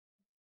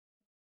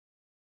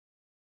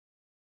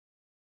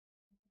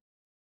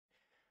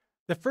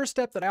the first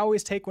step that I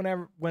always take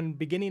when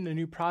beginning a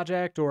new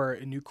project or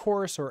a new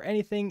course or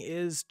anything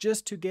is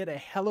just to get a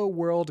hello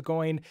world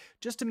going,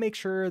 just to make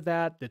sure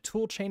that the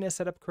tool chain is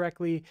set up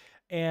correctly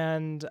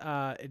and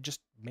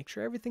just make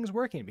sure everything's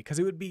working, because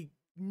it would be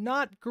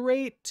not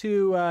great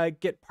to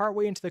get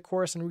partway into the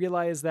course and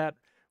realize that,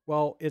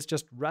 well, it's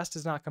just Rust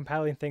is not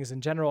compiling things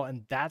in general,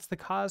 and that's the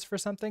cause for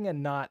something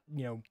and not,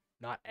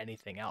 not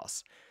anything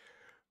else.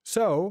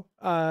 So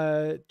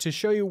to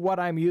show you what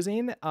I'm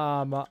using,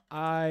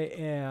 I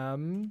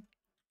am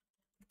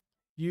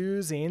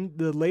using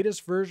the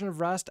latest version of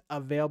Rust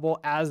available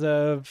as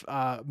of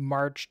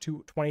March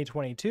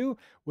 2022,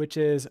 which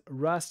is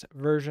Rust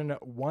version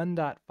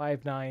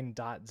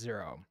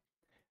 1.59.0.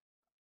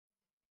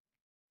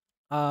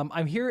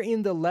 I'm here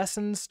in the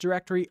lessons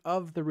directory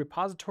of the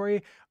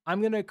repository.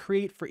 I'm going to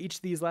create for each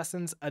of these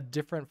lessons a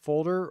different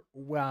folder,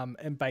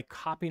 and by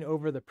copying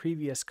over the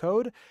previous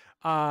code.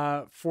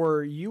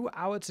 For you,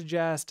 I would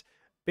suggest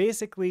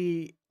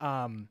basically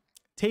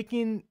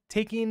taking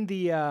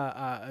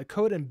the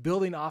code and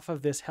building off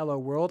of this hello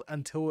world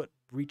until it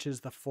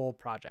reaches the full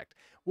project.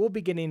 We'll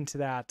be getting to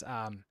that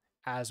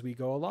as we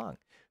go along.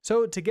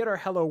 So to get our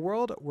hello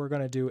world, we're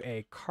going to do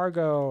a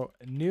cargo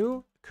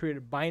new, create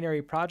a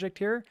binary project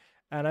here.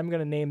 And I'm going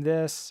to name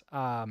this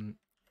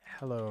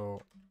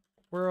hello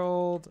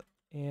world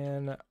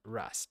in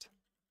Rust.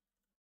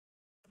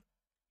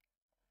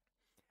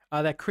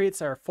 That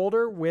creates our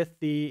folder with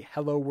the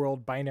hello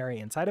world binary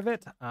inside of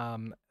it.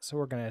 So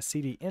we're going to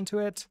cd into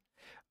it.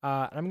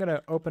 And I'm going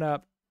to open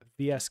up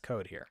VS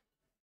Code here.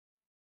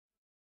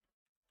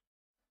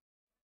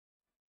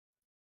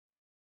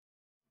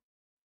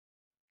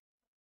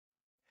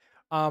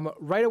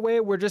 Right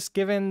away, we're just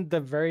given the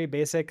very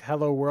basic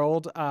hello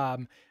world.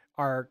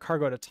 Our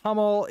cargo to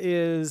TOML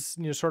is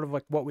sort of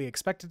like what we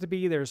expect it to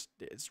be.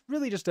 It's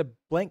really just a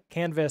blank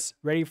canvas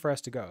ready for us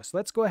to go. So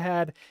let's go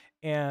ahead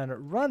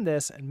and run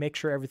this and make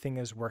sure everything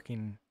is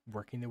working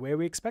the way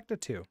we expect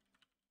it to.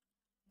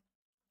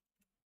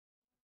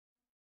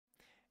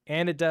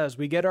 And it does.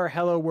 We get our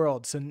hello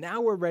world. So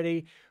now we're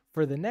ready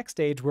for the next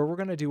stage where we're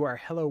going to do our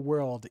hello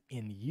world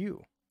in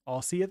Yew.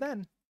 I'll see you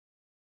then.